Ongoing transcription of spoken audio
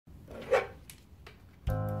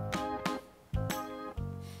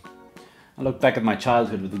I look back at my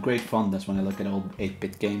childhood with great fondness when I look at old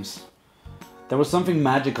 8-bit games. There was something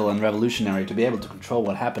magical and revolutionary to be able to control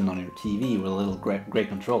what happened on your TV with a little great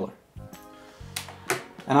controller.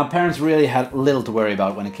 And our parents really had little to worry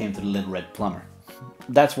about when it came to the little red plumber.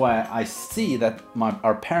 That's why I see that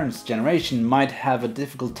our parents' generation might have a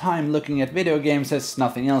difficult time looking at video games as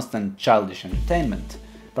nothing else than childish entertainment.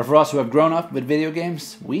 But for us who have grown up with video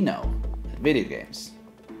games, we know that video games,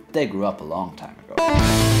 they grew up a long time ago.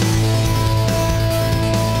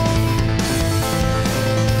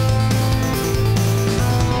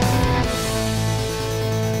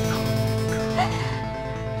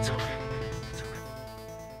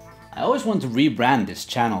 I always want to rebrand this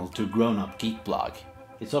channel to Grown Up Geek Blog.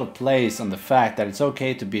 It sort of plays on the fact that it's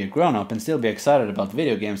okay to be a grown-up and still be excited about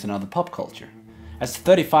video games and other pop culture. As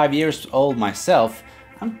 35 years old myself,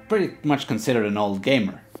 I'm pretty much considered an old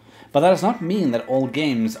gamer. But that does not mean that all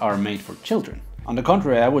games are made for children. On the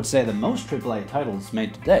contrary, I would say that most AAA titles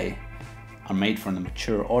made today are made for a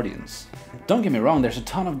mature audience. Don't get me wrong, there's a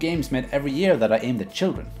ton of games made every year that are aimed at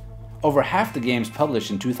children. Over half the games published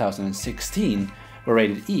in 2016 were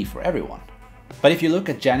rated E for everyone. But if you look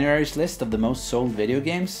at January's list of the most sold video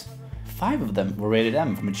games, 5 of them were rated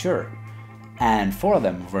M for mature, and 4 of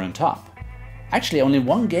them were on top. Actually, only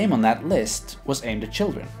one game on that list was aimed at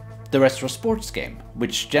children. The rest were a sports game,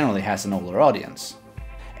 which generally has an older audience.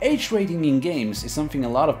 Age rating in games is something a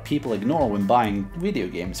lot of people ignore when buying video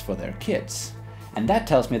games for their kids. And that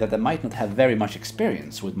tells me that they might not have very much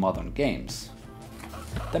experience with modern games.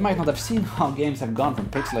 They might not have seen how games have gone from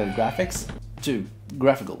pixelated graphics to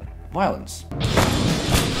graphical violence.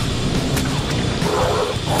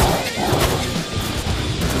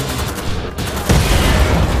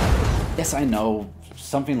 Yes, I know,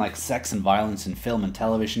 something like sex and violence in film and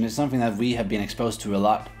television is something that we have been exposed to a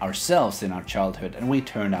lot ourselves in our childhood, and we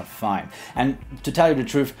turned out fine. And to tell you the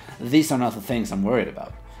truth, these are not the things I'm worried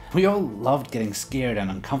about. We all loved getting scared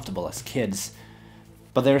and uncomfortable as kids,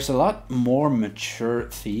 but there's a lot more mature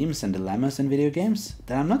themes and dilemmas in video games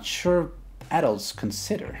that I'm not sure adults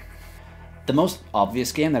consider. The most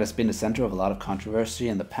obvious game that has been the center of a lot of controversy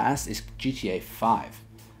in the past is GTA 5.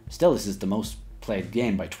 Still, this is the most played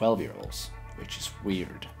game by 12-year-olds, which is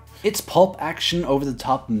weird. Its pulp action,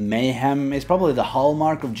 over-the-top mayhem is probably the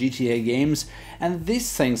hallmark of GTA games, and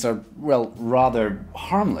these things are, well, rather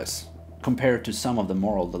harmless compared to some of the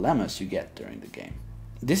moral dilemmas you get during the game.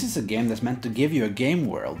 This is a game that's meant to give you a game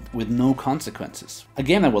world with no consequences. A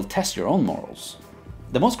game that will test your own morals.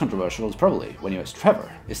 The most controversial is probably when you, as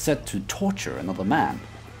Trevor, is set to torture another man.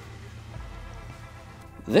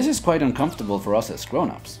 This is quite uncomfortable for us as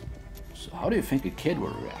grown-ups. So how do you think a kid will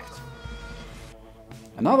react?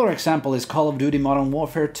 Another example is Call of Duty Modern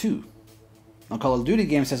Warfare 2. Now, Call of Duty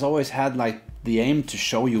games has always had like the aim to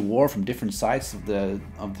show you war from different sides of the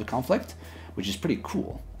conflict, which is pretty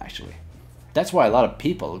cool, actually. That's why a lot of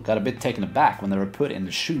people got a bit taken aback when they were put in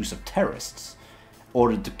the shoes of terrorists,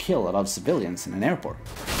 ordered to kill a lot of civilians in an airport.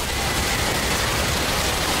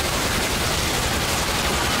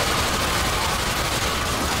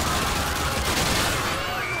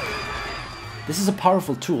 This is a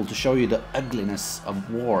powerful tool to show you the ugliness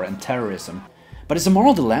of war and terrorism, but it's a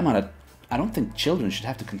moral dilemma that I don't think children should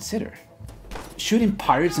have to consider. Shooting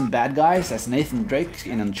pirates and bad guys as Nathan Drake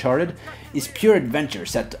in Uncharted is pure adventure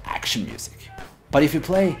set to action music. But if you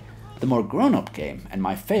play the more grown-up game, and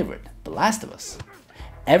my favorite, The Last of Us,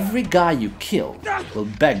 every guy you kill will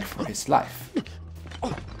beg for his life.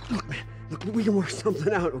 Oh, look, man. Look, we can work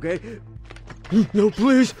something out, okay? No,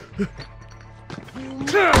 please.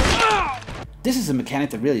 This is a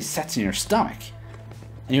mechanic that really sets in your stomach.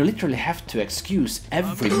 And you literally have to excuse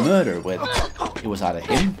every murder with, it was either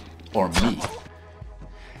him or me.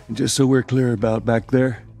 And just so we're clear about back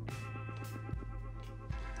there,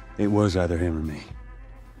 it was either him or me.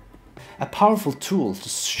 A powerful tool to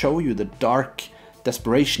show you the dark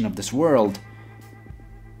desperation of this world,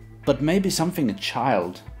 but maybe something a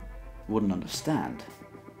child wouldn't understand.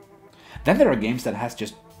 Then there are games that has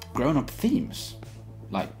just grown-up themes,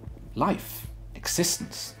 like life,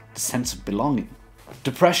 existence, the sense of belonging,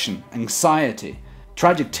 depression, anxiety,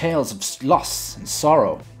 tragic tales of loss and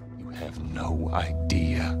sorrow. You have no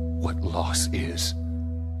idea what loss is.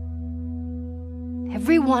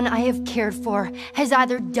 Everyone I have cared for has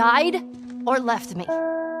either died or left me.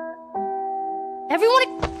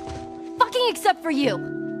 Everyone fucking except for you.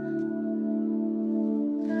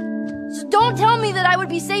 So don't tell me that I would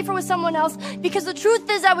be safer with someone else, because the truth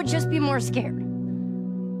is I would just be more scared.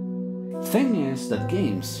 Thing is that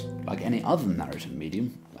games, like any other narrative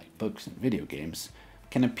medium, like books and video games,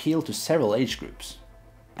 can appeal to several age groups.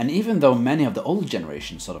 And even though many of the old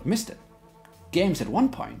generations sort of missed it, games at one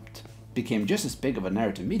point became just as big of a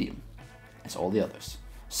narrative medium as all the others.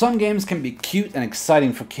 Some games can be cute and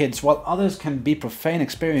exciting for kids, while others can be profane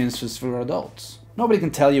experiences for adults. Nobody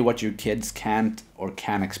can tell you what your kids can't or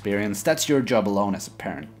can experience. That's your job alone as a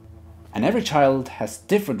parent. And every child has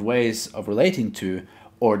different ways of relating to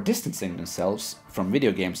or distancing themselves from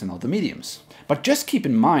video games and other mediums. But just keep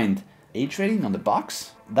in mind, age rating on the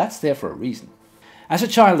box, that's there for a reason. As a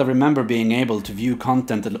child, I remember being able to view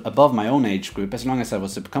content above my own age group as long as I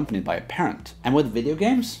was accompanied by a parent. And with video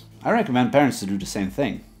games, I recommend parents to do the same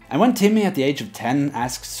thing. And when Timmy at the age of 10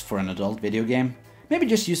 asks for an adult video game, maybe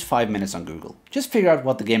just use 5 minutes on Google. Just figure out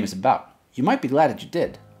what the game is about. You might be glad that you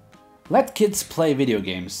did. Let kids play video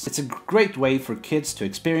games. It's a great way for kids to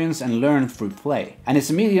experience and learn through play. And it's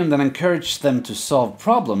a medium that encourages them to solve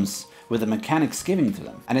problems with the mechanics given to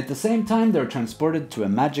them. And at the same time, they're transported to a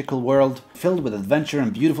magical world filled with adventure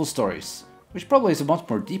and beautiful stories, which probably is much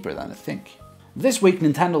more deeper than I think. This week,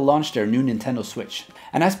 Nintendo launched their new Nintendo Switch.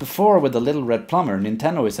 And as before with the little red plumber,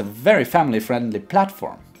 Nintendo is a very family-friendly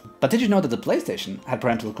platform. But did you know that the PlayStation had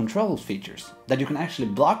parental control features? That you can actually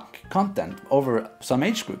block content over some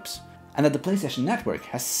age groups? And that the PlayStation Network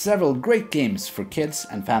has several great games for kids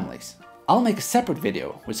and families. I'll make a separate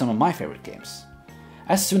video with some of my favorite games.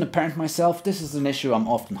 As soon a parent myself, this is an issue I'm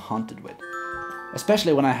often haunted with.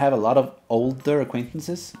 Especially when I have a lot of older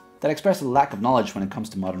acquaintances that express a lack of knowledge when it comes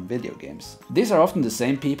to modern video games. These are often the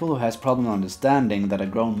same people who has problem understanding that a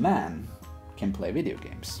grown man can play video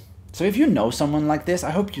games. So if you know someone like this,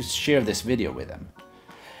 I hope you share this video with them.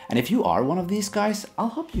 And if you are one of these guys, I'll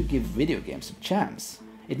hope you give video games a chance.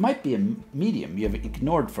 It might be a medium you have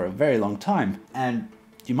ignored for a very long time, and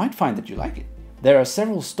you might find that you like it. There are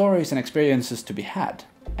several stories and experiences to be had,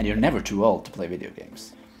 and you're never too old to play video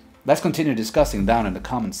games. Let's continue discussing down in the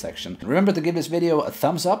comments section. Remember to give this video a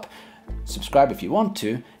thumbs up, subscribe if you want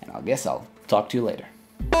to, and I guess I'll talk to you later.